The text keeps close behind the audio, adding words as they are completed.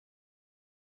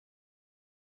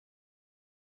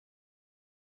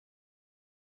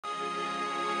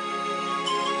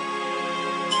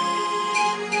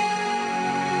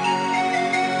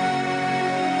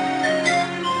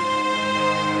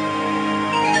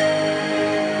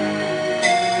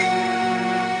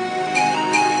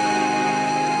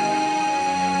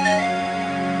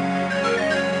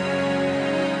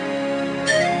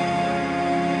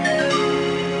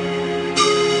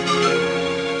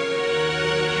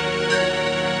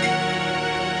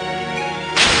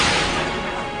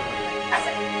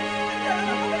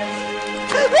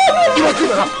must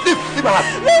leave my house. Leave my house.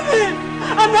 Leave me.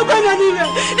 I'm not going anywhere.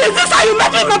 Is this how you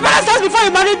met me in my parents' house before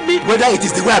you married me? Whether it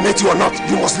is the way I met you or not,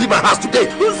 you must leave my house today.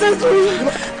 Who says to you? You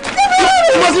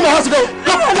must leave my house today.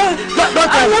 Don't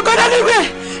I'm not going anywhere.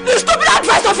 The stupid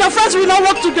advice of your friends will not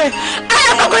work today. I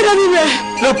am not going anywhere.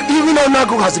 Look, even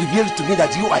Onago has revealed to me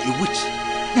that you are a witch.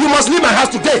 You must leave my house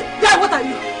today. Yeah, what are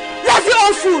you? Lazy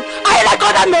old fool. Are you like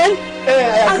other men?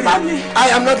 I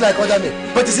am not like other men.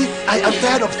 But you see, I am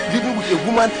tired of living with a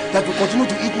woman that will continue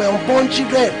to eat my unborn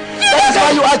children. That is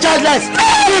why you are childless.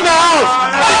 Leave my house.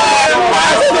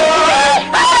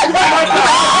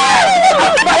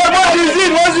 What is it?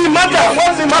 What's the matter?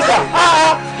 What's the matter?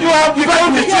 You have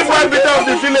become the chief arbiter of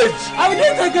the village. I will do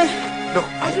it again. Look,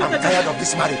 I am tired of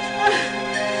this marriage.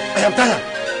 I am tired.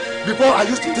 Before I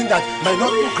used to think that my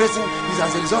not progressing is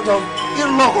as a result of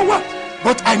ill luck or what.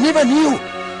 But I never knew.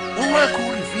 Onago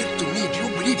revealed to me, do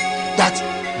you believe that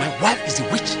my wife is a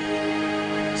witch?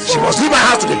 She must leave my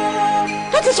house today.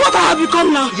 That is what I have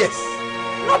become now. Yes.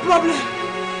 No problem.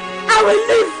 I will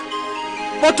leave.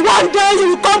 But one day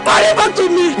you will come back to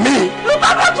me. Me? You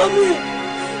come back to me.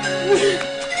 Leave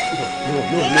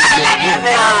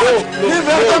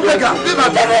her. Don't beg her. Leave her.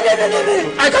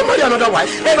 I can't marry another wife.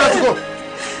 Leave her to go.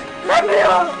 Let me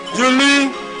out.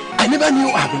 Julie, I never knew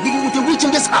I had been living with a witch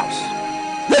in this house.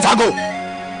 Let her go.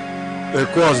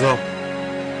 Ekwozo,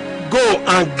 go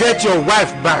and get your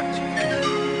wife back.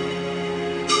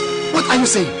 What are you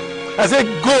saying? I said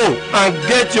go and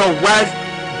get your wife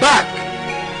back.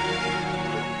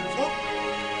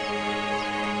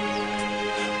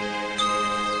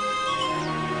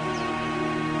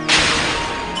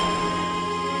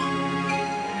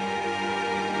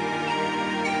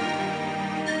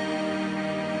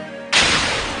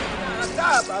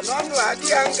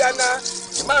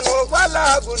 Mano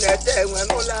kwala gunete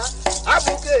wenula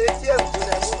abuke etie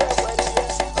mtune mubekwaniye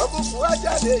obuku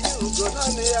aja de yugo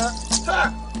nania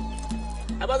ha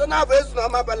abaza na bezu na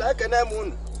mabala kene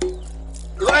mun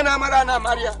luana mara na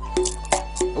maria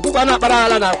obuku na para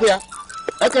ala na kuya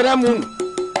ekene mun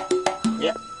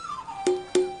ya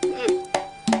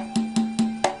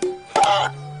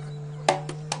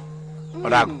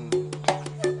Onago,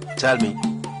 tell me,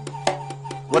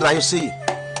 what are you seeing?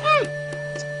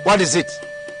 What is it?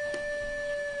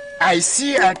 I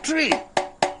see a tree,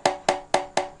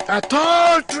 a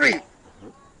tall tree,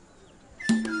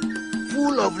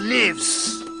 full of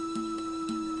leaves,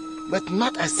 but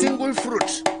not a single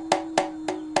fruit.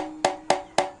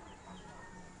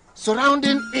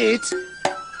 Surrounding it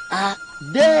are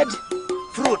dead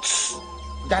fruits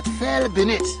that fell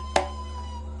beneath,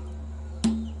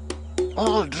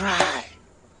 all dry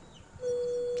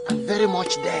and very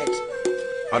much dead.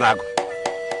 Onago,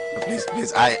 please,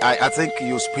 I think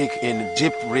you speak in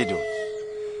deep riddles.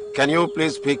 Can you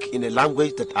please speak in a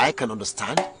language that I can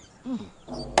understand?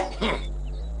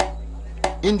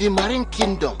 In the Marine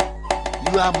Kingdom,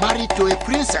 you are married to a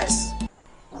princess,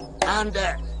 and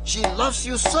she loves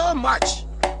you so much,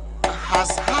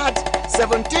 has had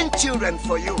 17 children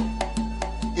for you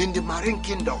in the Marine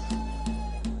Kingdom.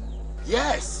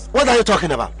 Yes. What are you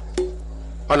talking about?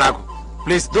 Onago,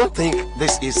 please don't think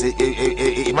this is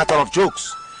a matter of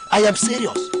jokes. I am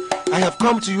serious. I have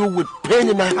come to you with pain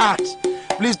in my heart.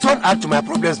 Please don't add to my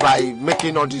problems by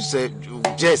making all these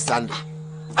jests and...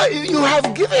 You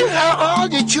have given her all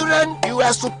the children you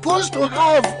are supposed to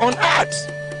have on earth.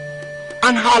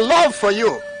 And her love for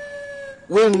you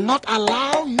will not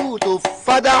allow you to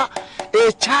father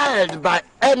a child by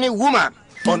any woman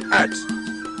on earth.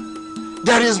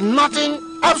 There is nothing,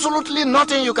 absolutely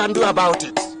nothing you can do about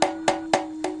it.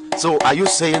 So are you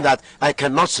saying that I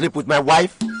cannot sleep with my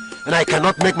wife? And I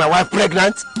cannot make my wife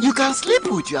pregnant? You can sleep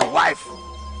with your wife,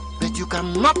 but you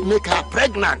cannot make her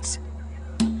pregnant.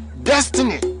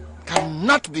 Destiny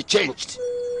cannot be changed.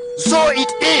 So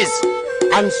it is,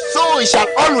 and so it shall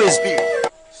always be.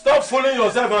 Stop fooling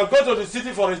yourself and go to the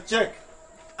city for a check.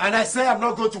 And I say I'm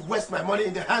not going to waste my money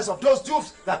in the hands of those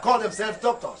dupes that call themselves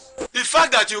doctors. The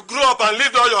fact that you grew up and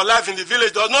lived all your life in the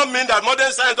village does not mean that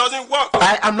modern science doesn't work.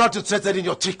 I am not interested in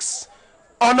your tricks.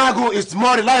 Onago is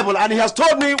more reliable and he has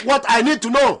told me what I need to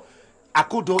know.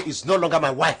 Akudo is no longer my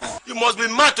wife. You must be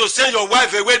mad to send your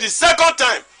wife away the second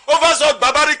time over such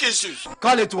barbaric issues.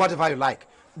 Call it whatever you like.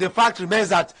 The fact remains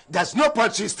that there's no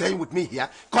point she's staying with me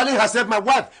here, calling herself my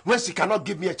wife when she cannot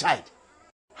give me a child.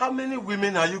 How many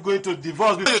women are you going to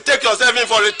divorce before you take yourself in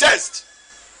for a test?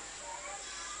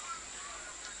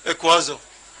 Ekwazo,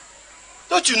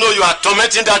 don't you know you are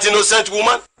tormenting that innocent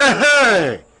woman?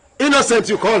 Innocent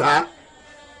you call her?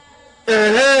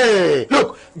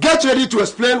 Look, get ready to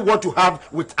explain what you have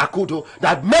with Akudo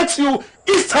that makes you,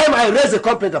 each time I raise a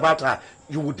complaint about her,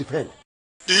 you will defend.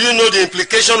 Do you know the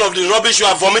implication of the rubbish you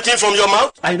are vomiting from your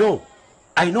mouth? I know.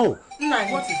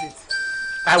 Nai, what is it?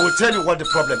 I will tell you what the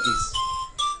problem is.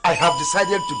 I have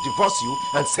decided to divorce you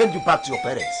and send you back to your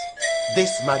parents. This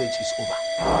marriage is over.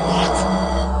 What?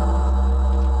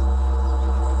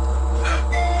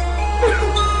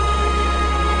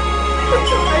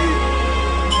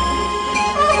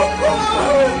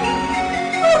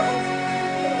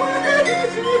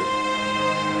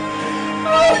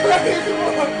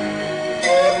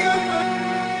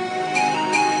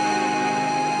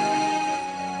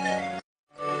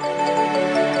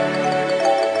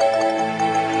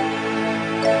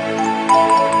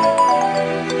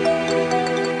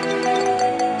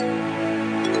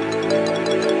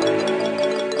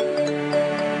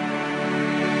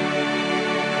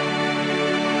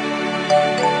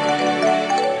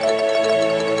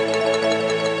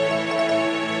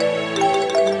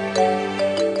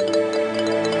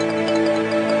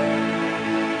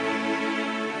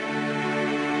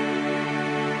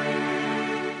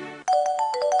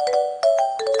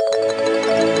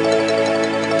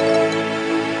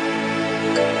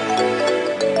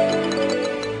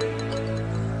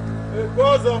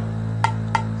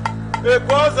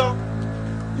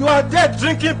 You are there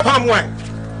drinking palm wine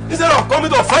instead of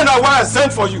coming to find out why I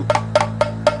sent for you.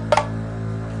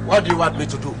 What do you want me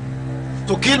to do?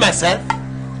 To kill myself?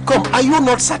 Come, are you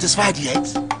not satisfied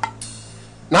yet?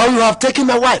 Now you have taken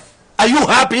my wife. Are you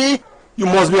happy? You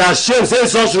must be ashamed saying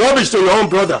such rubbish to your own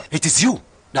brother. It is you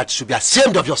that should be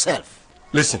ashamed of yourself.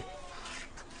 Listen.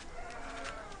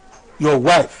 Your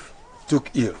wife took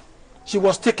ill. She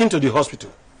was taken to the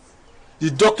hospital.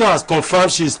 The doctor has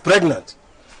confirmed she is pregnant.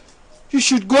 You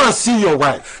should go and see your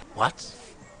wife. What?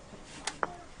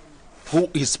 Who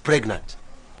is pregnant?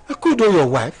 Akudo, your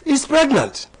wife, is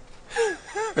pregnant.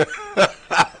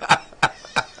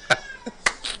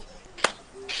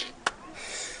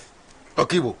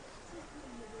 Okibo,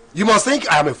 you must think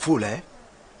I am a fool, eh?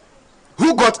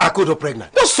 Who got Akudo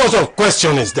pregnant? What sort of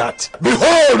question is that?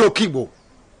 Behold, Okibo,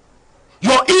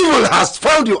 your evil has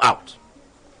found you out.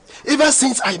 Ever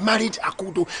since I married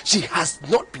Akudo, she has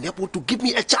not been able to give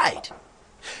me a child.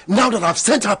 Now that I've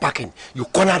sent her packing, you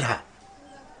cornered her.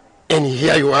 And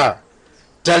here you are,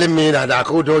 telling me that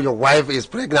Akudo, your wife, is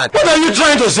pregnant. What are you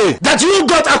trying to say? That you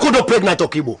got Akudo pregnant,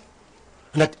 Okibo.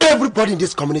 And that everybody in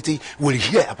this community will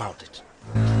hear about it.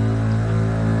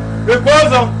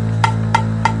 Ekwazo!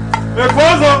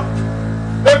 Ekwazo!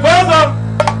 Ekwazo!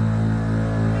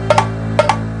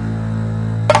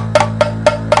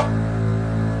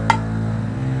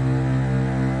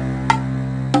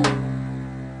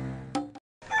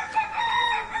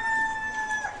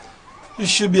 You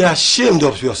should be ashamed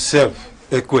of yourself,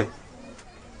 Ekwe.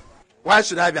 Why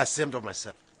should I be ashamed of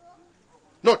myself?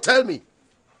 No, tell me.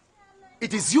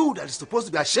 It is you that is supposed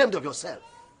to be ashamed of yourself.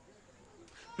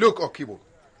 Look, Okibo,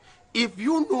 if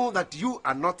you know that you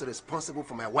are not responsible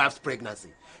for my wife's pregnancy,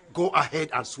 go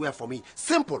ahead and swear for me.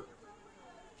 Simple.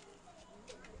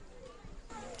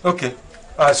 Okay,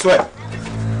 I swear.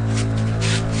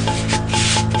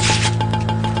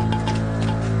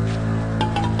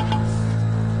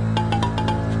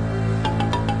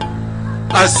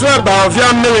 I swear by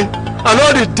Oviamili and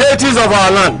all the deities of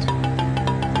our land,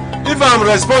 if I am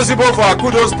responsible for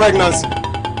Akudo's pregnancy,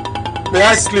 may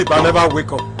I sleep and never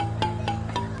wake up.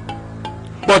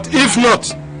 But if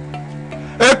not,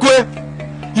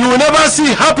 Ekwe, you will never see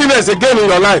happiness again in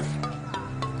your life.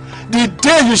 The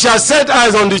day you shall set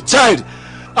eyes on the child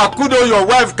Akudo, your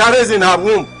wife, carries in her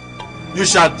womb, you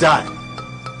shall die.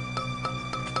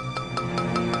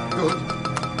 Good.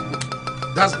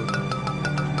 That's good.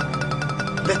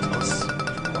 Let us.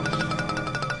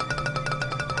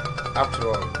 After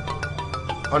all,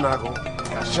 Onago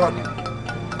assured you.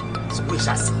 So we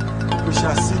shall see. We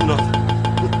shall see nothing.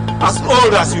 As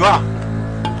old as you are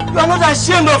not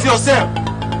ashamed of yourself.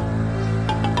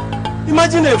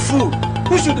 Imagine a fool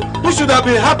who should have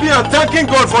been happy and thanking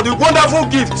God for the wonderful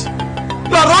gift.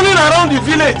 You are running around the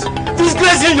village,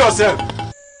 disgracing yourself.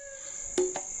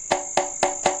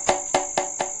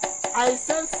 I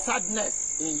sense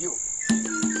sadness in you.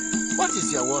 What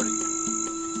is your worry?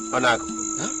 Onago,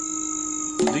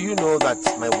 huh? Do you know that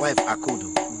my wife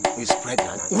Akudo is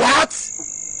pregnant? What?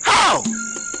 How?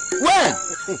 When?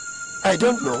 I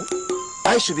don't know.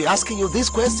 I should be asking you this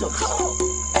question. How?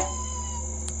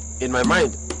 In my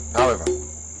mind, however,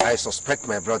 I suspect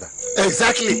my brother.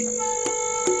 Exactly.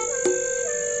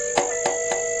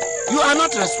 You are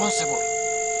not responsible.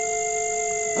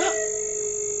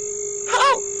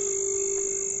 Huh?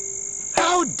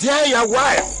 How dare your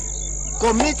wife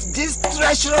commit this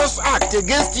treacherous act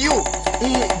against you.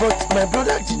 But my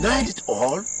brother denied it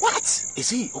all. What? You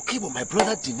see, okay, but my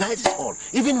brother denied it all.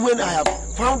 Even when I have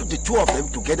found the two of them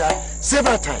together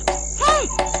several times.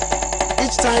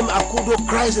 Each time Akudo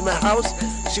cries in my house,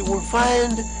 she will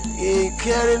find a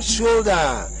caring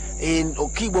shoulder in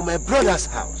Okibo, my brother's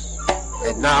house.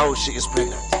 And now she is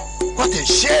pregnant. What a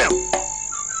shame!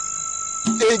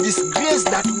 A disgrace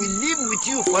that will live with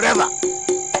you forever.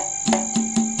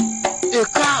 A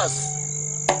curse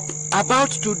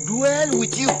about to dwell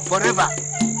with you forever.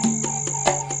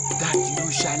 That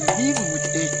you shall live with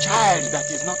a child that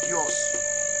is not yours.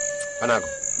 Panago,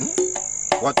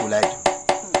 what will I do?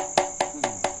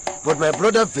 But my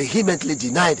brother vehemently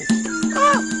denied it.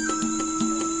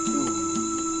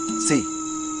 See,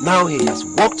 now he has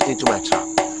walked into my trap.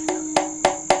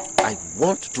 I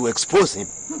want to expose him.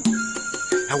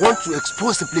 I want to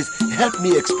expose him. Please help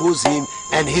me expose him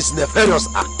and his nefarious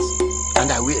acts. And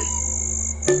I will.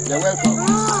 You're welcome.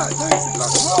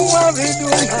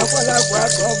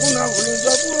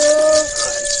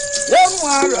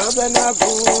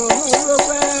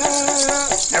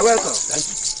 You're welcome. Thank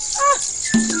you.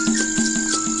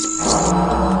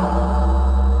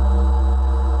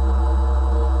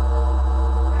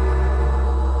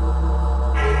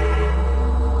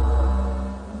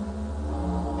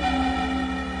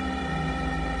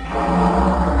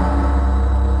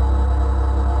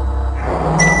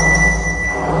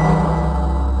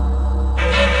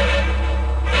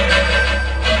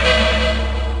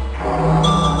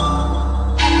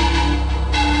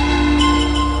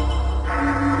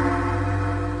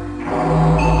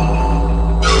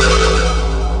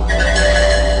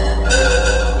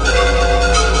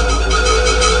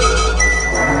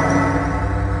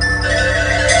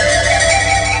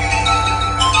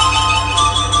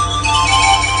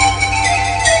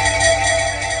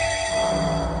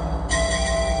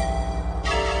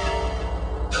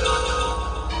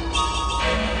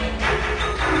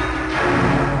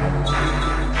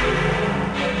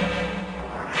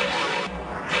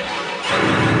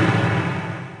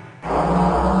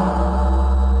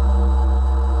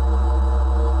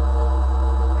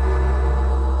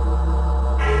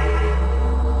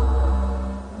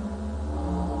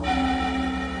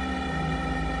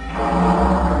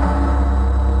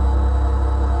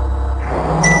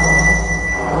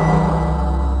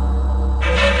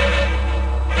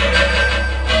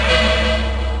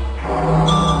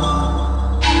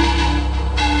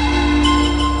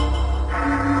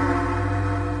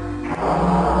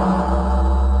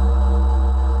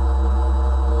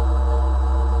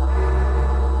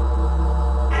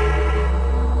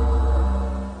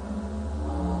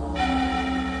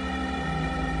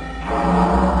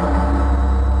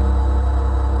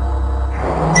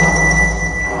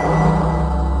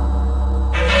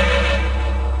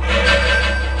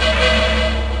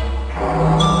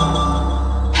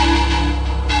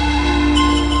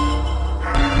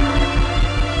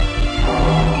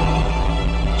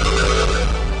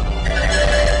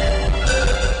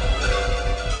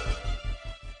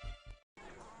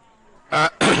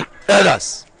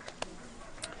 Elders,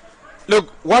 look,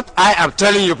 what I am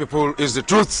telling you people is the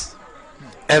truth,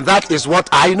 and that is what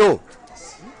I know.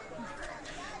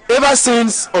 Ever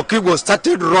since Okibo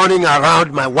started running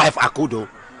around my wife Akudo,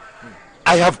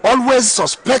 I have always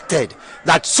suspected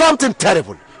that something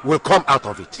terrible will come out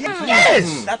of it.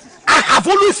 Yes, I have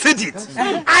always said it.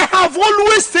 I have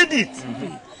always said it.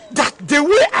 That the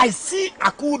way I see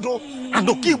Akudo and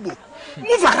Okibo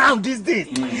move around these days,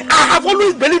 I have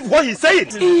always believed what he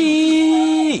said.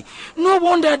 No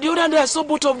wonder the other day I saw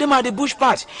both of them at the bush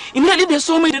part. Immediately they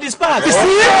saw me to this part. What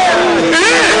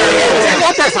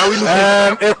else are we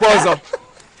looking for?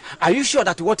 Are you sure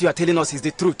that what you are telling us is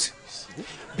the truth?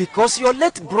 Because your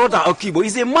late brother Okibo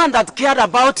is a man that cared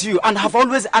about you and have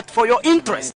always acted for your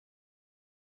interest.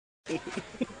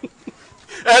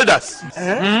 Elders,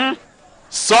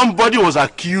 somebody was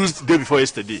accused day before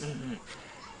yesterday.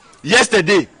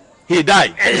 Yesterday, he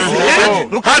died.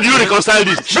 How do you reconcile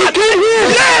this? She killed him!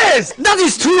 Yes! That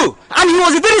is true! And he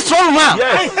was a very strong man!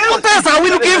 Yes. What else are we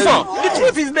looking for? The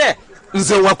truth is there!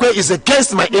 Nzewakwe is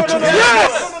against my interest.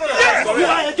 Yes! You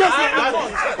are against my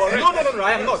interest. No,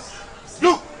 I am not.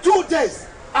 Look, 2 days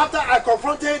after I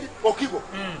confronted Okibo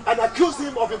and accused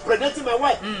him of impregnating my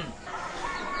wife,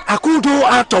 Akudo,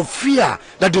 out of fear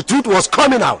that the truth was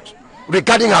coming out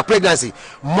regarding her pregnancy,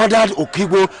 murdered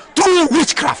Okibo through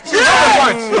witchcraft.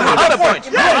 Yes.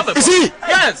 You see?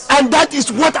 Yes. And that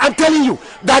is what I'm telling you,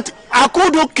 that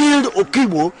Akudo killed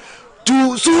Okibo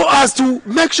so as to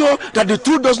make sure that the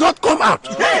truth does not come out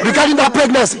regarding that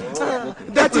pregnancy.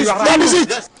 That is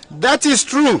it. That is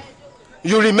true.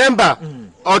 You remember,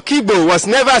 Okibo was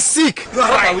never sick.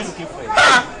 What are we looking for?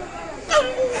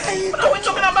 What are we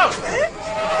talking about?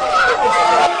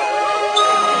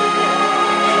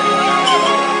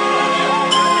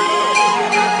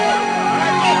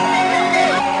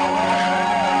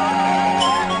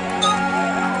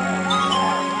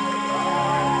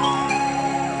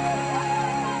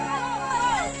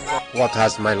 What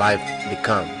has my life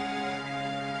become?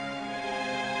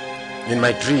 In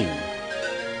my dream,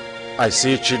 I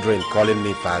see children calling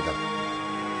me father.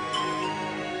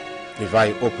 If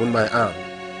I open my arm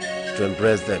to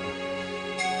embrace them,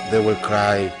 they will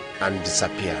cry and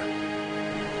disappear.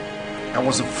 I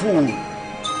was a fool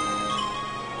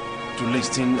to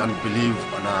listen and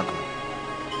believe on Ago.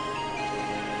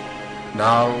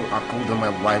 Now Akudo, my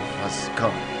wife, has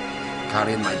come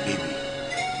carrying my baby.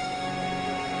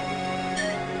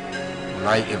 Will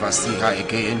I ever see her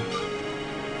again?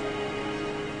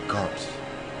 God,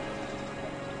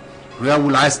 where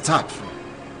will I start from?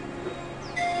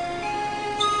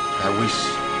 I wish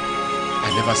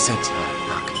I never sent her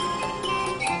back.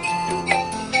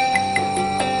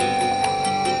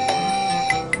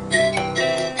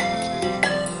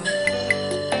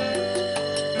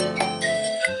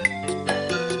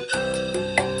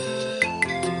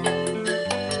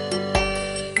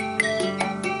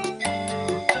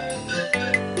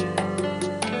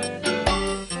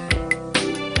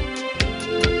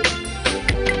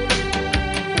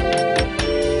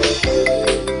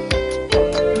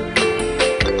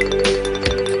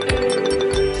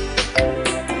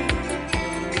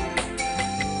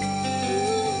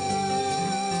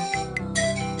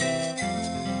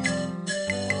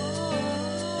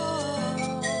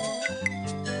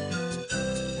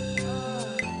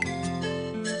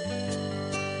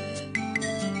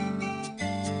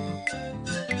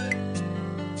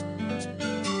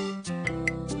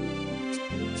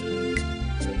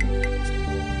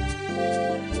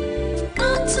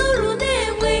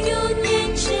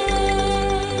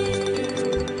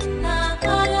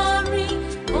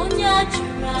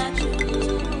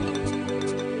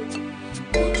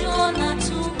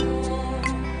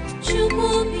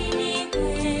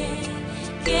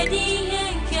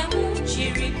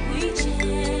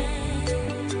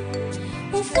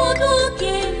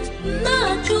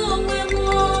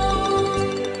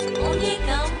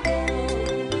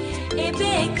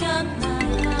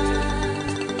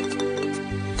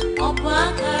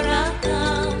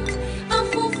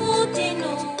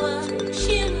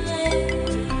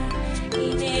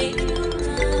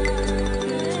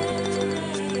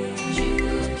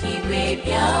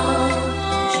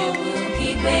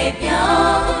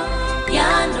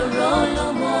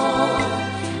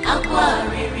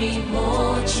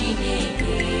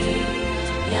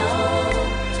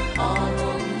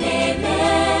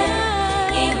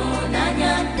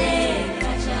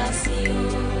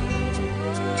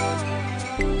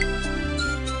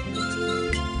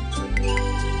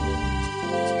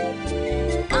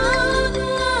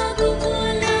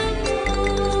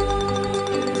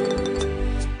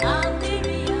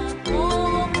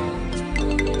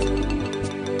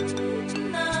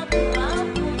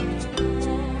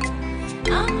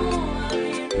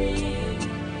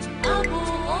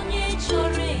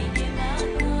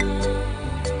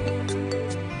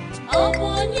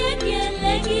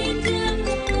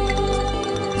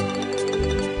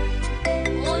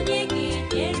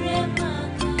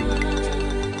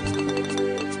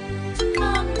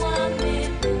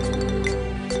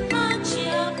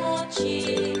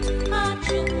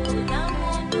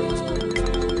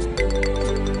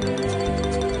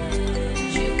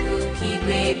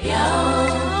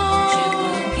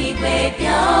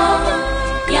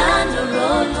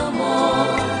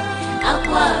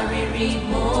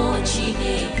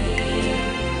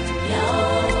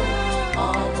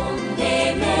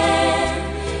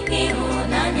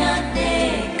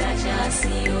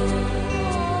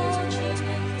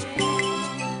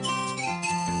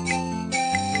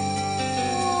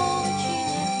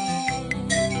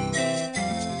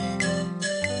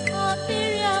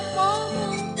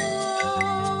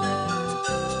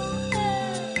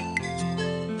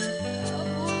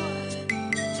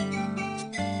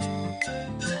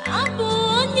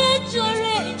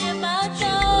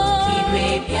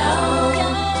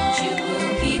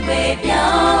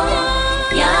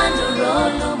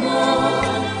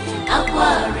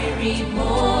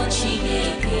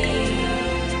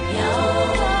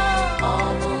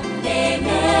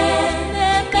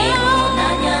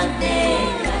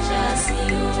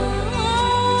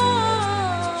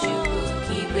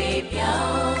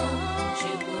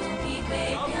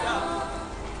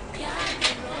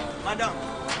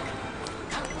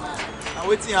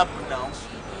 Nothing happened now.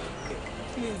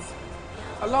 Please,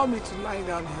 allow me to lie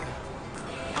down here.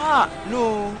 Ah,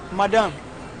 no, madam.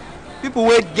 People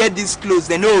will get this close,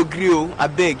 they no agree. Oh. I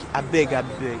beg.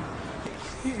 Please,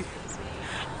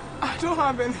 I don't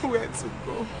have anywhere to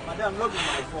go. Madam, not be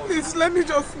my fault. Please, let me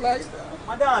just lie down.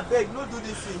 Madam, I beg, no do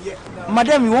this thing yet. No.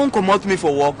 Madam, you won't come out me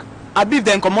for work. I beg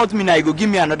then come out me now, you go give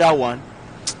me another one.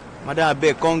 Madam, I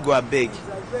beg, come go, I beg.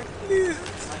 Please.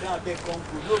 Madam, I beg, come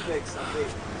go, no vex, I beg.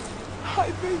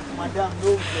 I beg you. Madam,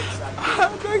 no vex, I beg.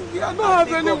 I beg you, I don't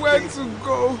have anywhere to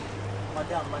go.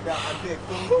 Madam, I beg,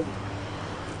 come go.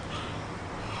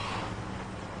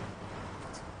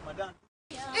 Madam.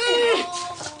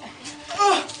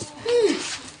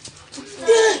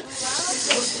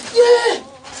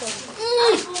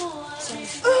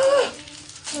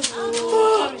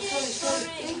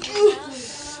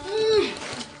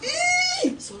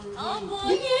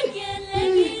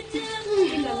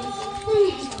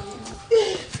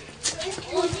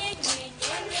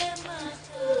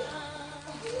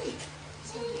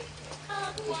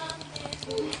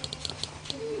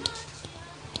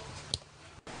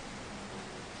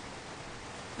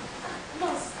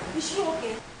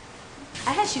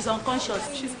 She's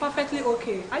unconscious. She's perfectly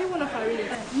okay. Are you one of her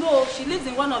relatives? No, she lives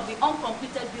in one of the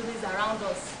uncompleted buildings around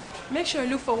us. Make sure you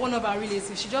look for one of her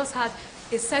relatives. She just had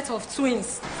a set of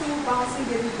twins. 2 bouncing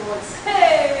baby boys.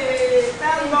 Hey!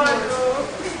 Thank God!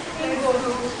 Thank God!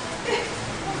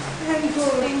 Thank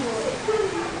God! Thank God!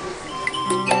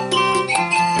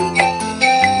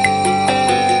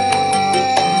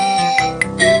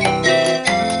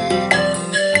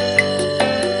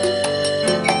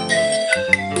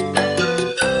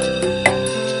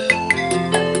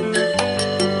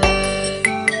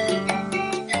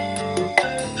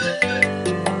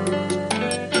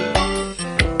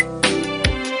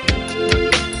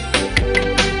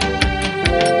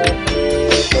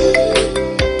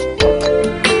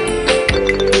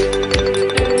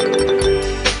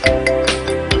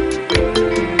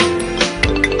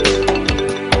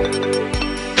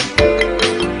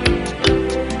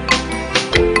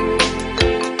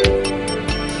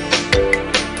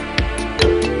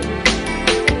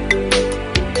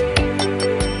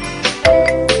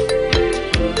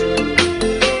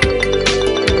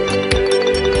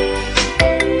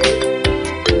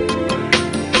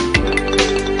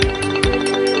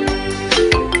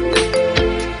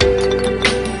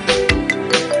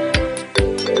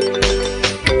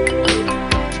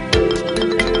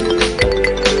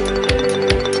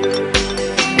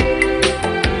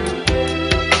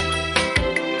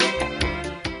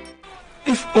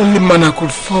 Manna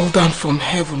could fall down from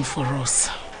heaven for us.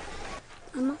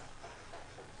 Mama,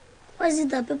 why is it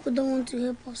that people don't want to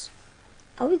help us?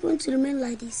 Are we going to remain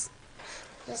like this?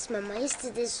 Yes, Mama.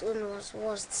 Yesterday's one was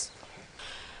worst.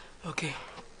 Okay.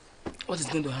 What is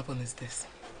going to happen is this.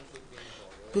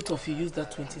 Both of you use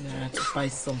that 20 naira to buy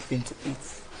something to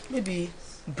eat. Maybe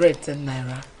bread 10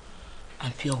 naira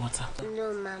and pure water.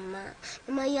 No, Mama.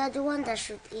 Mama, you are the one that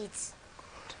should eat.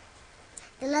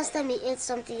 The last time he ate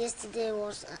something yesterday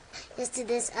was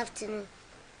yesterday's afternoon.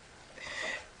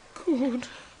 Good.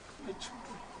 My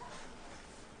children.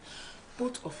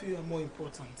 Both of you are more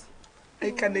important. I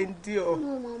can endure.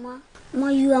 No, Mama.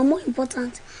 Mama, you are more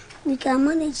important. We can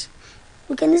manage.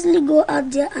 We can easily go out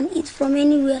there and eat from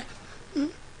anywhere.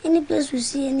 Any place we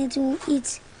see anything we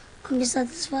eat and be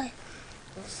satisfied.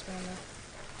 Yes,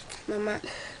 Mama. Mama,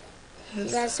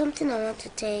 yes. There's something I want to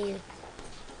tell you.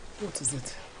 What is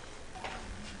it?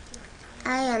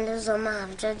 I and Uzoma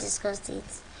have just discussed it.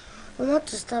 We want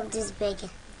to stop this begging.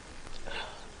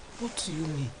 What do you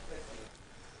mean?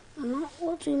 Mama,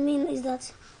 what we mean is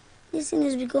that this thing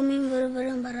is becoming very, very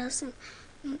embarrassing.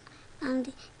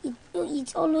 And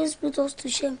it always puts us to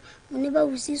shame whenever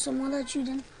we see some other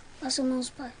children passing us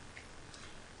by.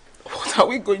 What are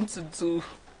we going to do?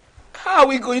 How are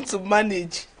we going to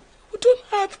manage? We don't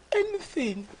have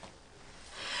anything.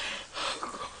 Oh,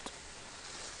 God.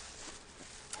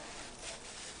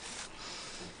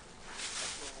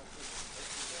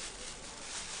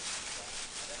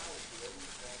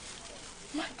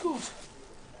 My God.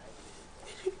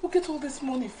 Where did you get all this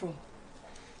money from?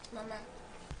 Mama,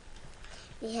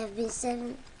 we have been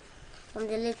saving from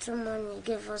the little money you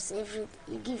give us every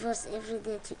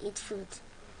day to eat food.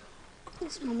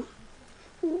 Yes, Mama.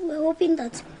 We're hoping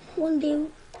that one day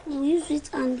we'll use it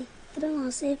and train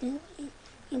ourselves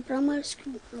in primary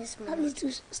school. Yes, Mama. At least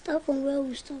to start from where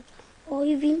we stopped. Or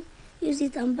even use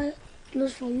it and buy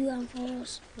clothes for you and for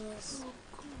us. Yes. Oh,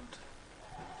 God.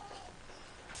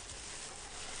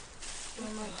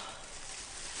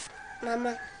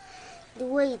 Mama, the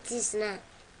way it is now,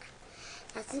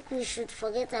 I think we should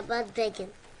forget about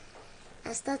begging.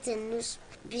 and start a new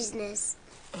business.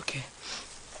 Okay.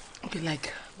 Okay,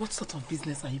 like, what sort of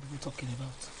business are you people talking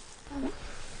about?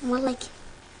 More like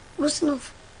roasting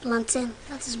of plantain,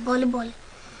 that is bolly,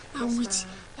 and with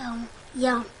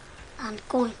yam and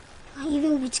corn, and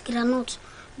even with granite,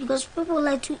 because people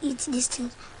like to eat these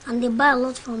things and they buy a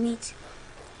lot from it.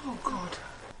 Oh God,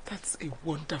 that's a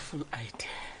wonderful idea.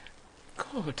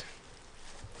 God,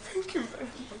 thank you very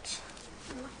much.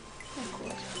 Oh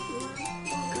God.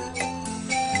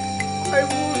 I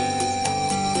would.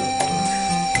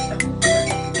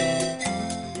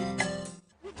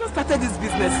 We just started this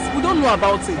business. We don't know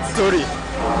about it. Sorry.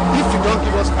 If you don't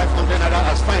give us 500 naira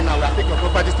as fine now, I'll take your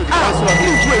properties to the council.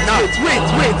 Please wait.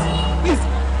 Please,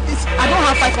 I don't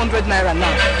have 500 naira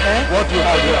now. What do you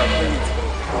have here?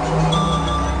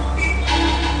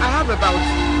 I have about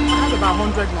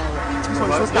 100 naira.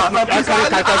 Please,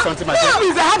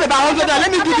 I have about 100 naira.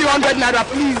 Let me give you 100 naira,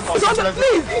 please.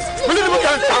 Please. Will you look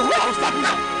at it? I'll stop you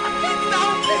now.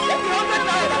 Please, give me 100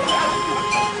 naira.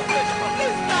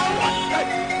 Please, now.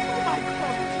 Oh my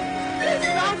God. Please,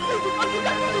 now.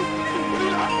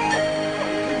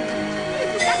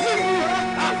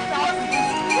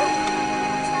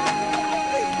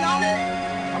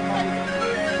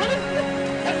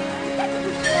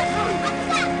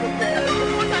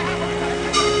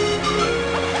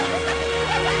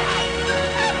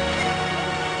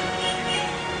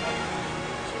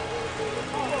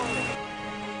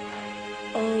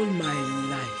 All my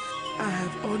life, I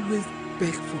have always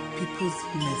begged for people's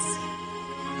mercy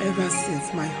ever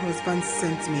since my husband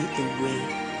sent me away.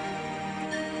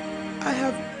 I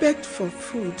have begged for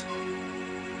food.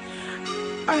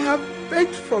 I have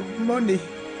begged for money.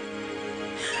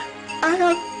 I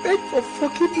have begged for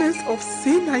forgiveness of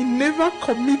sin I never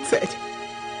committed.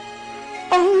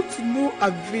 All to no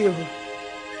avail.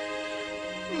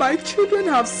 My children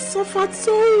have suffered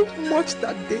so much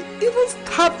that they even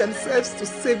starve themselves to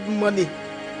save money.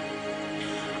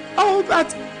 All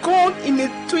that gone in a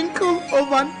twinkle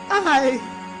of an eye.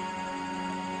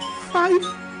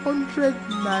 500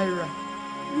 naira.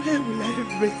 Where will I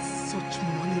raise such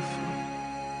money from?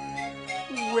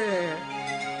 Where?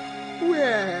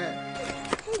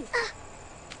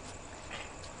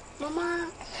 Mama,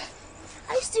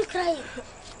 are you still crying?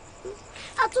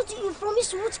 I thought you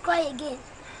promised you won't cry again.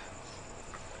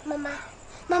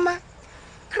 Mama,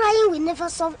 crying will never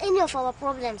solve any of our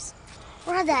problems.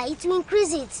 Rather, it will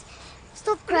increase it.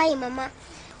 Stop crying, Mama.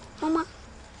 Mama,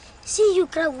 see you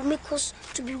cry will make us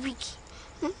to be weak.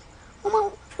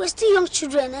 Mama, we're still young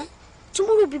children, eh?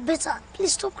 Tomorrow will be better.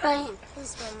 Please stop crying.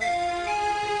 Please, Mama.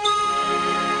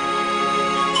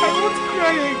 I won't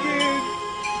cry again.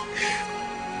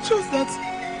 Just that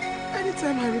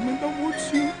anytime I remember what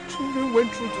you children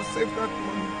went through to save that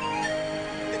money,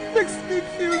 it makes me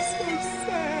feel so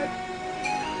sad.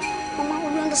 Mama,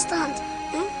 we understand.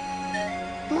 Eh?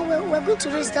 Mama, we're going to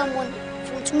raise that money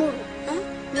from tomorrow. Eh?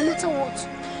 No matter what.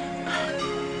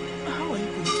 How are you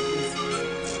going to raise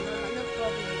it? No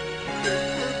problem.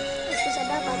 It's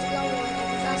about that one.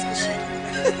 That's the shit.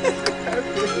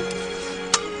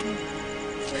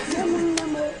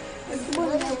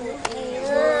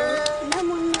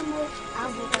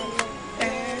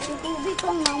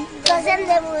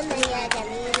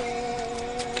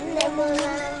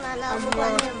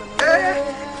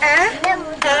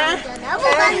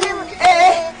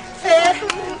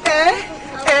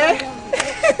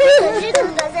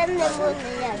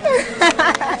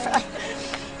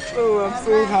 Oh, I'm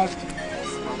so happy.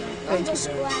 Thank you.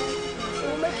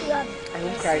 I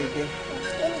won't cry again.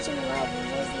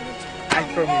 I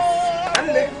promise.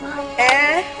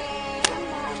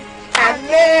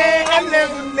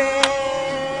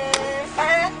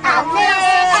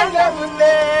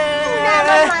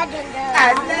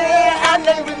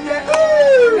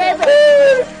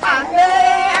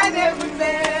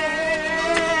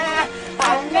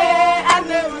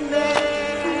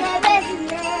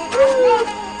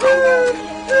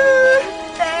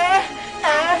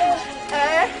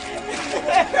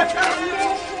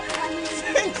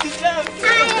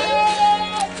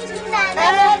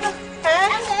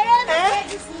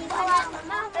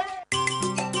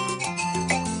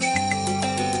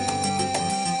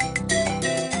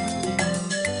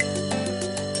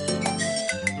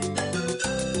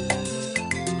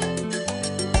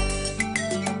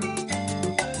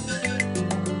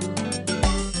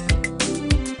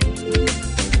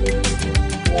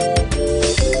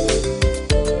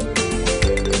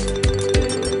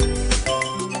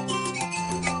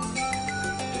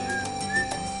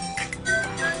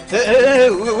 Hey,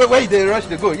 where they rush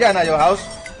to go? Yeah, now your house.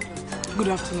 Good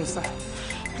afternoon, sir.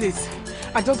 Please,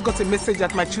 I just got a message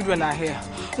that my children are here.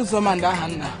 Uzoma and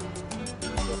Hannah.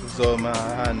 Uzoma,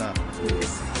 Hannah.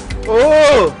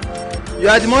 Oh! You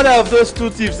are the mother of those two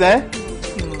thieves, eh? No,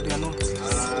 they are not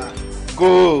thieves.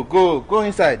 Go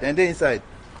inside, and then inside.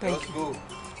 Thank you. Go.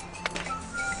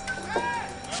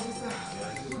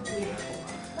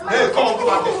 Hey, come on, go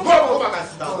back. Go back and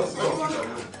sit down.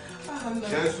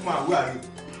 Yes, man, who are you?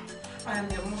 I am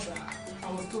your mother. I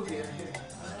was told they are here.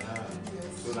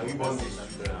 So now you born this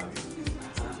children.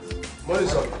 Money,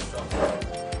 son.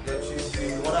 That she's the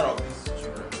mother of these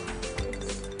children.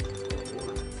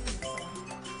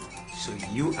 So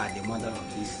you are the mother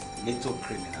of these little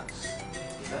criminals.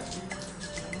 Is that true?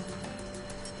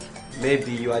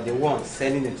 Maybe you are the one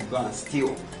sending them to go and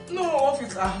steal. No,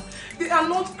 officer. They are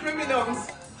not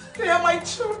criminals. They are my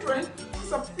children.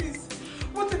 So please,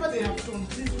 whatever they have done,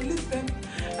 please release them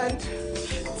and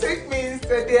take me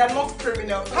instead. They are not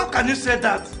criminals. How can you say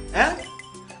that? Eh?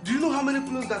 Do you know how many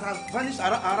clothes that have vanished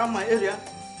around my area?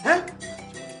 Eh?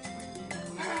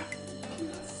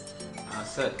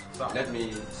 Sir, let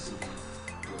me see.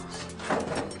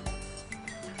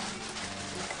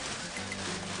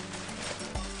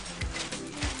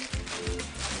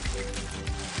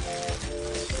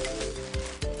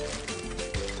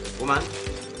 Woman,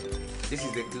 this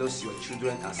is the clothes your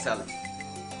children are selling.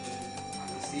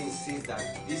 She insists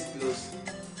that these clothes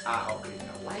are okay.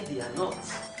 Why they are not?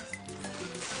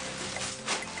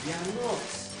 They are not.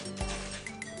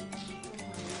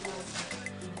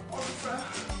 Officer,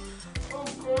 oh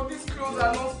God, these clothes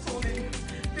are not stolen.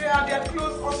 They are their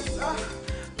clothes, officer.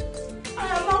 I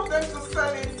allowed them to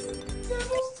sell it. They are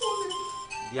not stolen.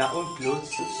 Their own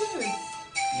clothes?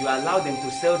 Yes. You allow them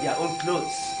to sell their own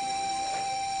clothes?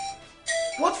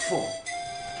 What for?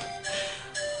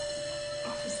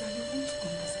 Officer, you won't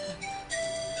understand.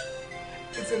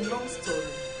 It's a long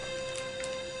story.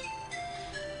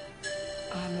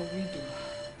 I'm a widow.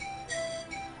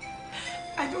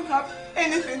 I don't have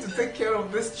anything to take care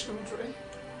of these children.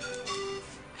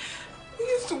 We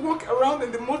used to walk around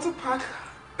in the motor park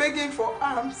begging for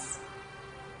alms.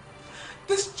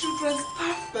 These children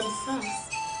starved themselves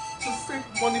to save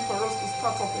money for us to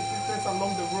start up a business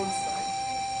along the roadside.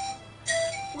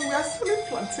 We were selling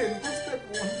plantain, roasted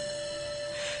one.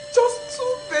 Just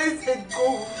 2 days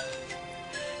ago,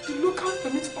 the local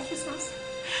permit officers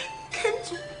came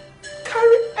to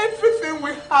carry everything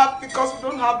we have because we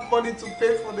don't have money to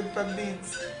pay for the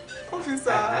permits.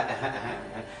 Officer.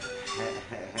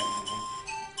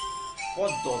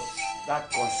 What does that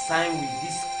concern with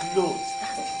these clothes?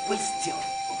 That's the question.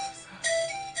 Officer,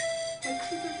 my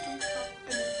children don't have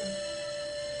anything.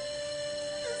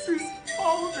 This is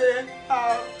all they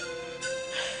have.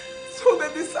 So they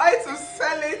decide to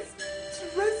sell it to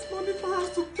raise money for us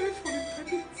to pay for the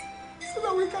permits so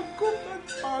that we can go back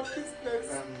to our business.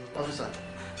 Officer,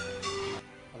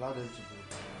 allow them to go.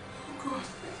 Oh God,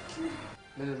 thank you.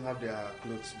 Let them have their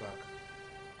clothes back.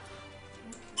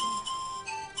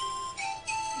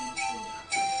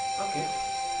 Okay.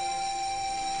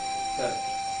 Sir,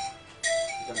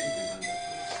 you can leave them under,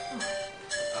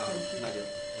 please. Nadia,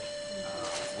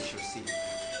 we should see.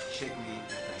 Shake me and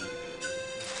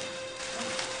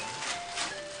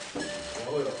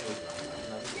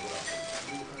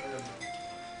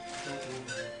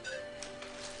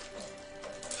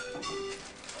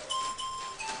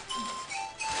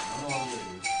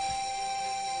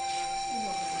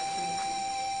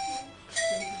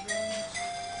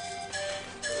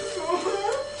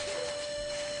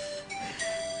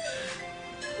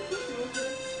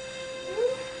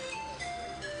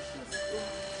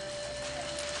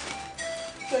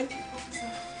Thank you,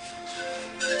 officer.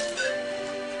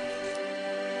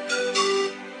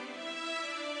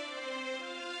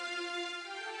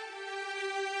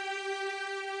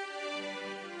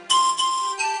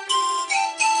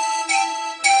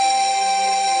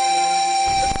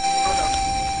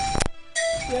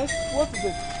 Yes, what is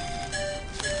it?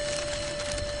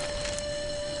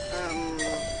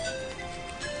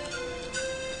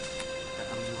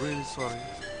 I'm really sorry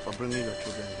for bringing your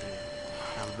children here.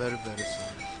 I'm very, very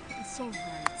sorry. It's all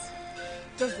right.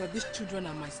 Just that these children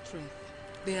are my strength.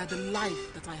 They are the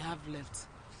life that I have left.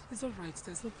 It's all right.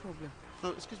 There's no problem.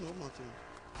 No, excuse me, one more thing.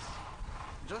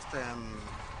 Just,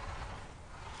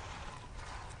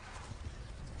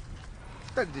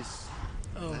 take this.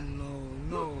 Oh,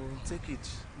 no. Take it.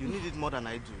 You need it more than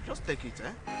I do. Just take it,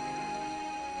 eh?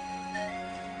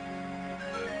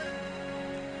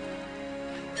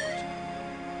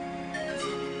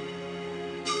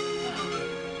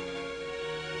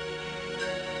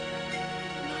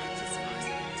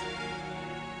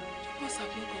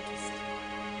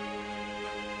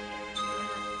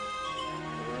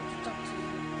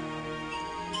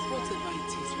 Whatever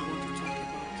it is,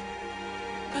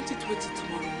 Can't it wait till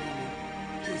tomorrow morning?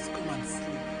 Please come and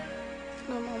sleep.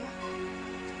 No, Mama.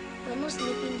 We're not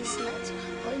sleeping this night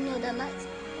or any other night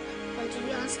until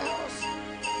you answer us.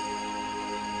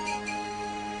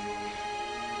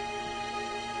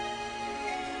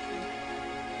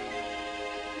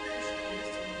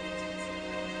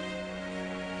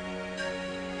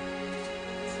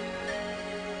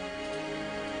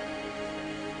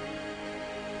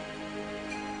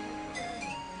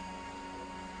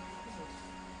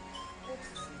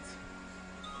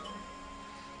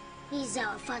 He is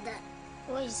our father.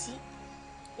 Where is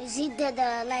he? Is he dead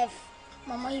or alive?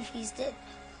 Mama, if he's dead,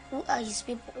 who are his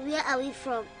people? Where are we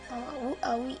from? Mama, who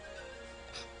are we?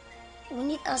 We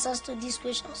need answers to these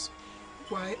questions.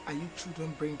 Why are you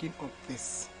children bringing up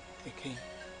this again?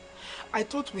 I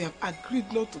thought we have agreed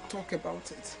not to talk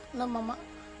about it. No, Mama.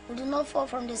 We do not fall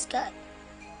from the sky.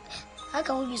 How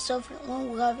can we be suffering when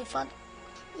we have a father?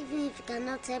 Even if you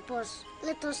cannot help us,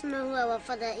 let us know who our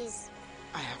father is.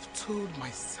 I have told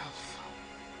myself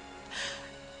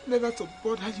never to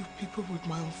bother you people with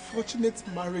my unfortunate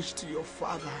marriage to your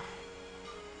father.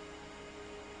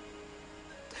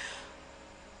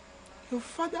 Your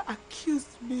father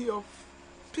accused me of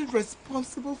being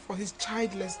responsible for his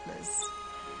childlessness.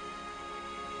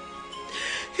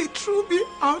 He threw me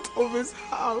out of his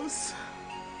house.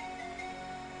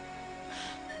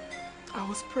 I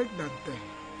was pregnant then.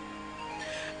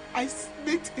 I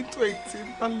sneaked into a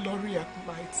timber lorry at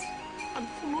night and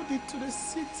followed it to the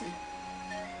city.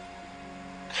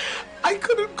 I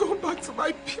couldn't go back to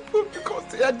my people because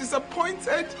they are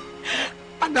disappointed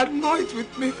and annoyed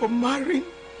with me for marrying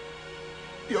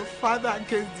your father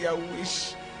against their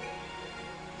wish.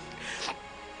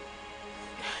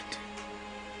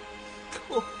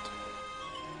 God.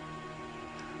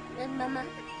 Then, Mama,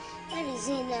 where is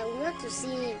he now? We want to see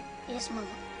him. Yes, Mama.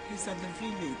 He's at the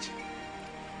village,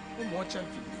 Umocha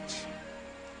village,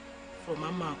 from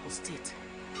Amako State.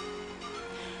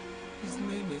 His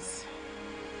name is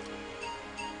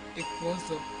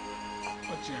Ekwozo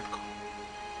Ojiako.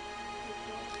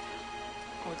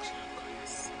 Ojiako,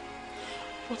 yes.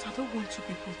 But I don't want you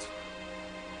people to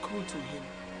go to him.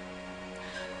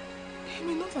 He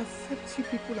may not accept you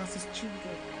people as his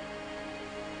children.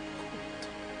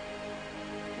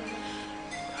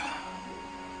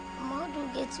 Mama, how do we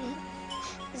get to him?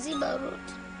 Ziba Road.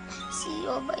 See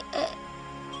you by air.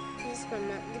 Yes,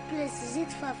 Mama. The place, is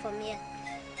it far from here?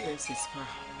 Yes, it's far.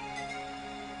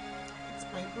 It's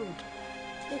by road.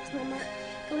 Yes, Mama.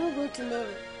 Can we go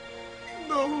tomorrow?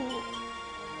 No.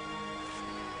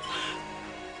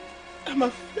 I'm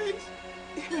afraid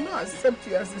he may not accept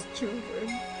you as his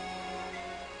children.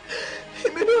 He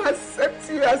may not accept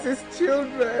you as his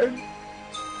children.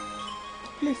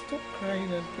 Please stop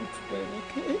crying and go to bed,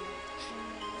 okay?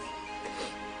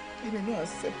 He may not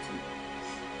accept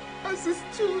you as his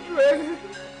children.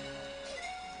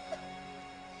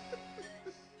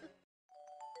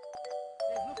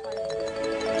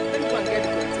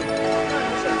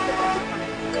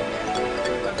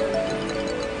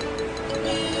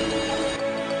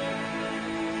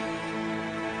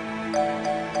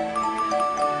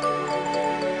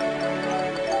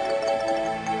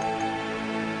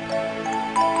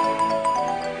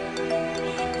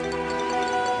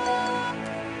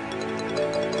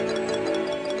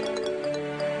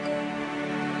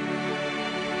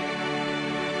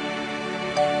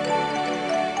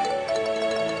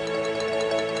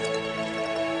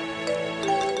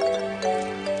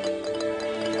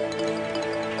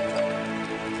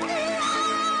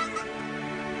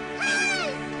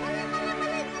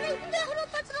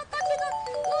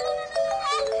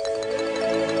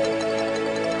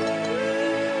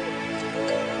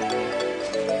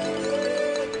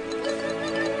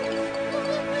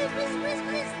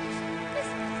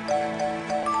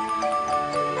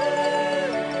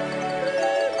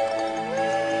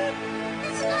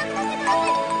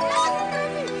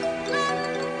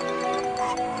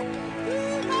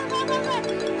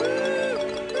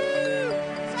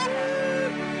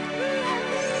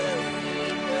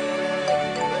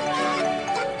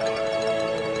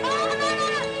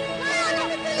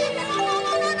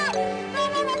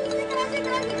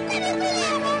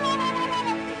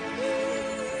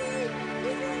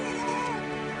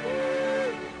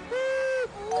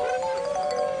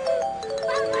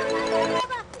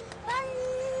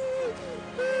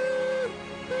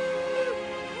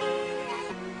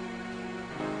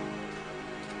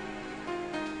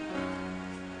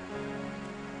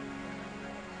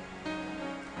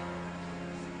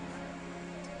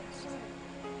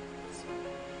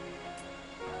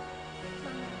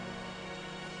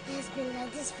 It's been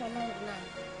like this for long now.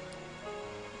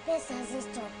 Best has this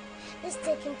stop. Let's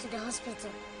take him to the hospital.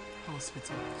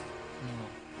 Hospital? No.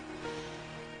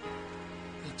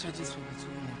 The charges will be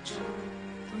too much.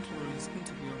 Don't worry, it's going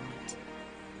to be alright.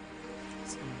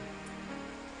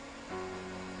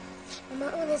 Mama,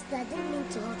 honestly, I didn't mean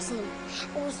to hurt him.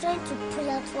 I was trying to pull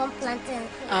out one plantain.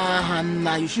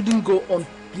 Hannah, you shouldn't go on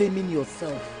blaming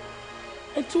yourself.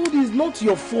 I told you it's not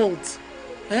your fault.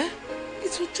 Eh?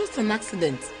 It was just an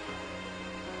accident.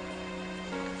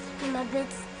 Mama, but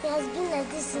he has been like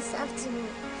this since afternoon.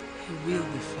 He will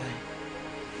be fine.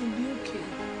 He'll be okay.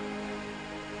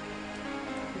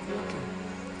 He'll be okay.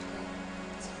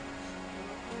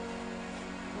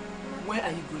 Where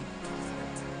are you going?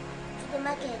 To the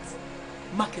market.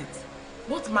 Market?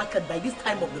 What market by this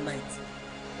time of the night?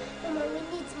 Mama, we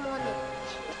need money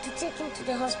to take him to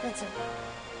the hospital.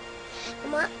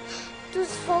 Mama,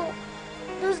 those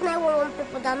 911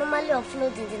 people that normally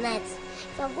offload in the night,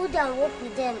 if I go there and work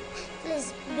with them,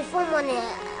 please, before morning,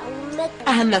 I will make...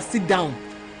 Hannah, sit down.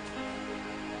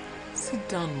 Sit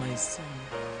down, my son.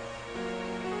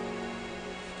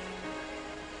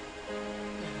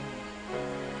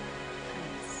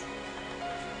 Please,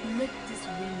 make this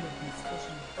rain of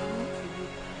misfortune go away.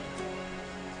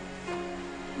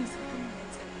 Please, I don't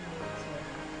want any more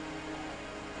trouble.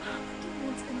 I don't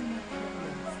want any more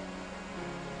problems.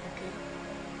 Okay?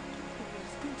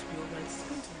 It's going to be alright. It's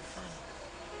going to be fine.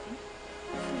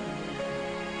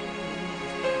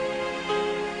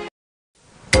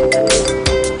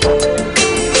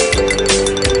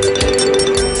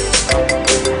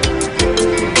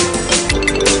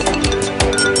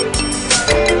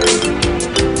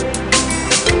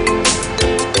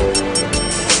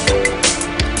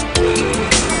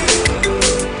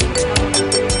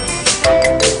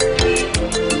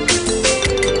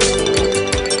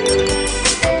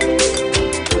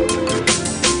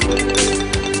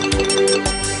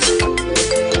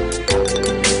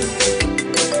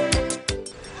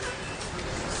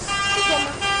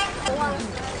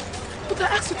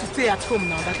 Home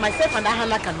now that myself and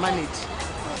Hannah can manage.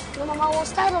 No, Mama, I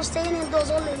was tired of staying indoors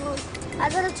all alone. I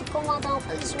decided to come out and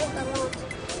at least walk around.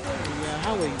 Yeah,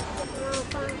 how are you?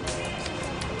 Fine.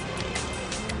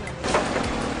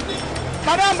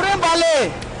 Madam, bring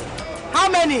ballet. How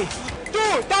many?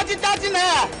 2, 30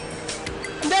 naira.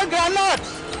 And then granite.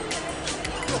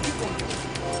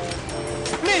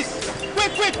 Please,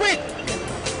 quick.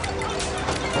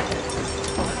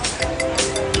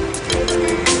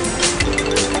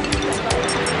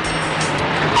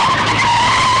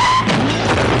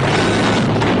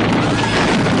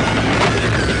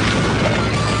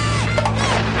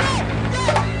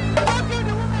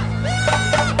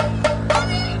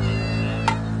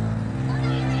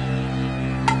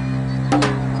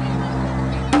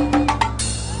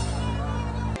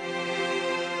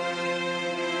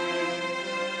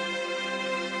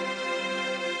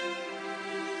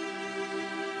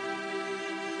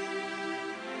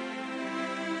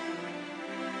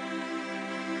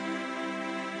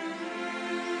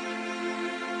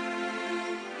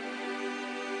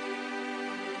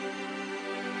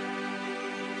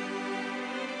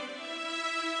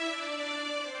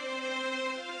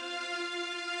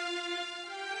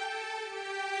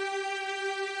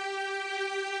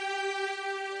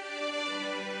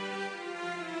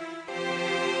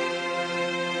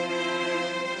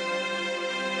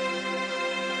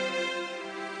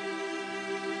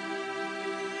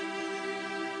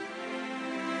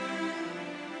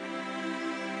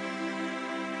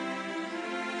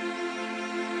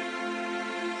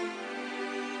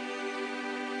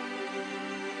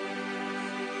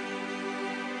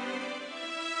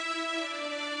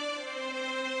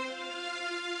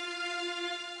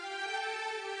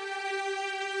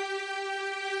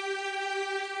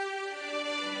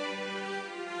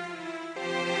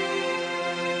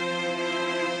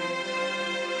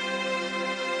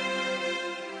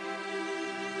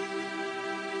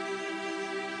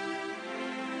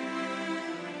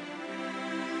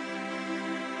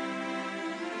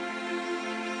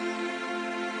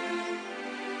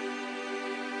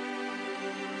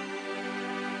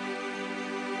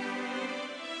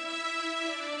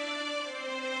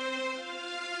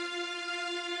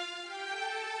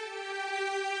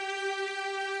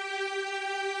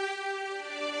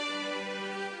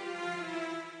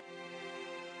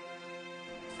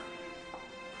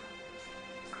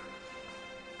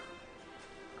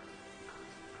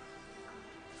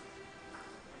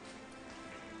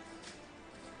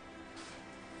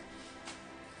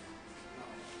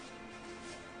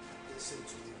 Listen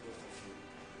to me, both of you.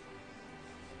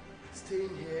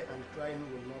 Staying here and crying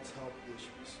will not help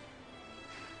issues.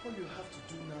 All you have to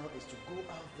do now is to go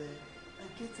out there and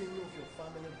get in of your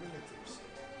family relatives.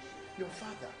 your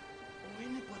father, or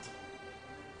anybody.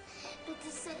 But he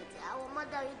said our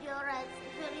mother will be alright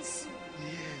very soon.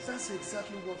 Yes, that's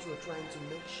exactly what we're trying to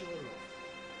make sure of.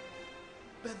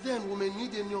 But then we may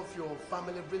need any of your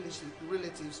family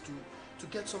relatives to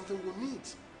get something we need.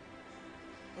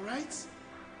 Alright?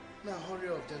 Now hurry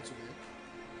up then to bed.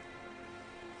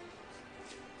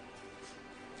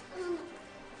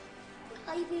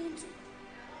 Are you going to?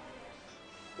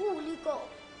 Who will you call?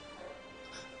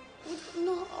 We don't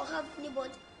know or have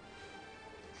anybody.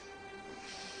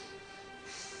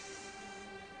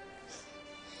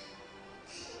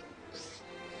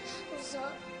 So,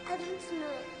 I don't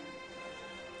know.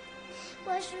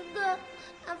 But I should go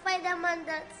and find a man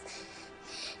that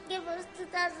gave us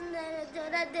 2,000 naira the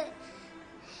other day.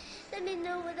 Let me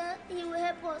know whether he will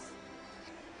help us.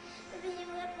 Maybe he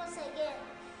will help us again.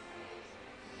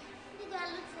 Maybe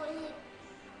I'll look for him.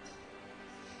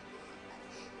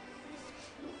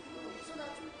 So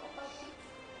that we come back.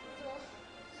 So,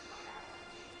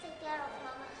 take care of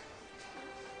Mama.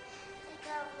 Take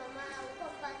care of Mama. I will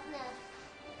come back now.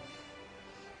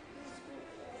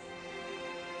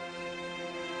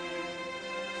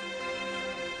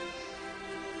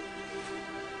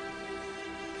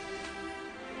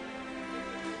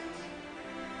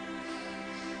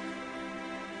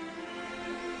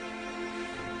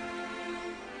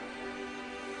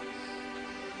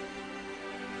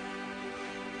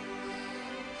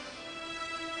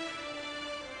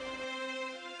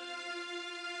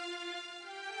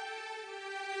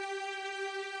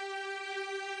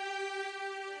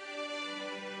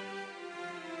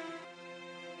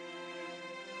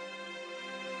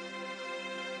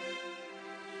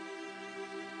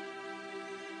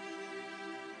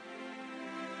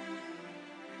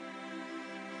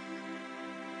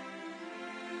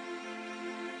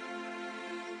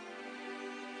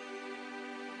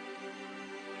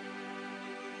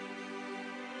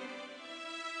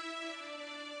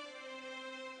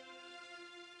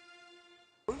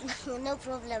 No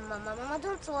problem, Mama. Mama,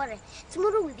 don't worry.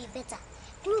 Tomorrow will be better.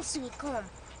 Clothes will come.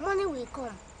 Money will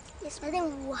come. Yes, and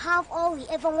then we will have all we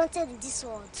ever wanted in this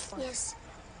world. Yes.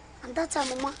 And that time,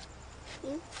 Mama,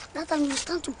 that time you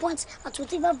stand to point at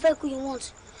whatever vehicle you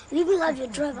want. You even have your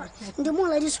driver. In the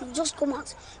morning like this, you just come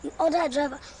out. You order a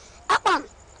driver. Apan,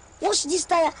 wash this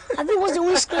tire. Have you washed the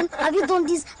windscreen? Have you done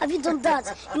this? Have you done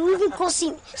that? You even curse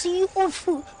him. See, you old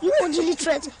fool. You old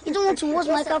illiterate. You don't want to wash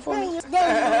my car for me.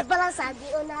 Then you will balance at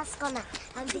the owner's corner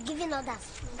and be giving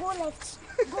orders. Go left.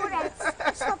 Go right.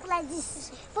 Stop like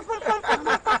this.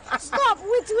 Stop.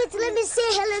 Wait. Let me say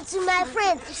hello to my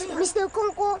friend, Mr.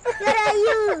 Konko. Where are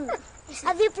you?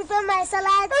 Have you prepared my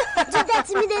salad? Do that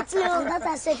immediately. That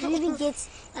I said, you even get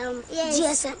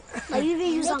GSM. Like you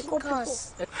even use and call people.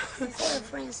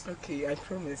 Friends. Okay, I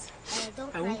promise.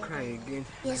 I won't cry again.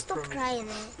 Yeah, stop crying.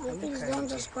 Please don't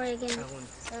just cry again. I won't.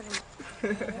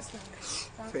 Sorry.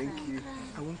 Thank you.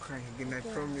 I won't cry again, I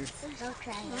promise. Don't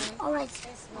cry. Alright.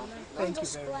 Thank you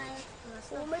very much.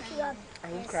 We'll make you happy.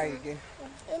 I won't cry again.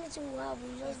 Anything we have,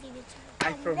 we'll just give it to you.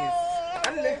 I promise.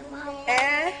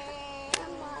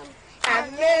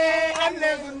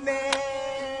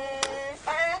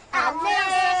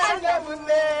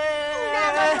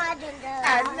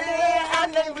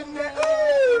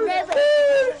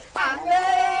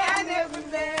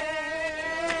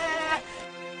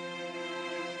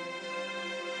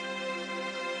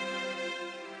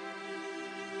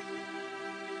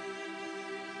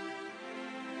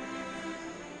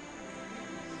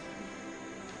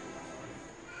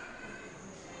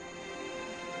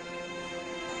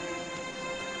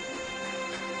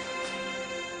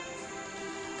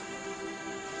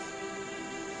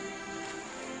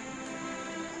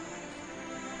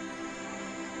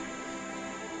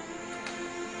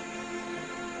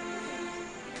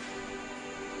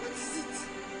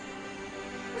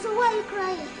 So why are you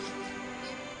crying?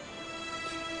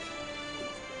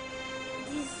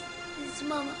 This is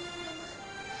Mama.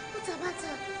 What about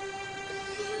her?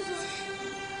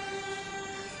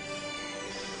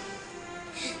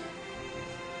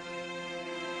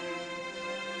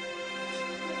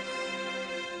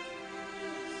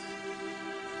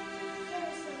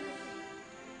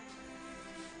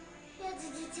 Where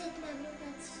did you take my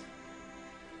mother?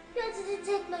 Where did you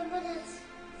take my mother?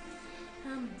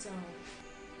 Calm down.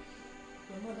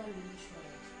 Your mother really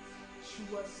tried. She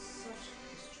was such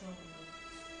a strong woman.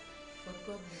 But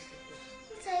God knows the best.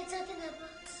 What are you talking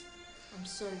about? I'm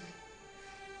sorry.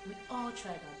 We all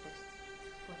tried our best,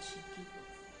 but she gave up.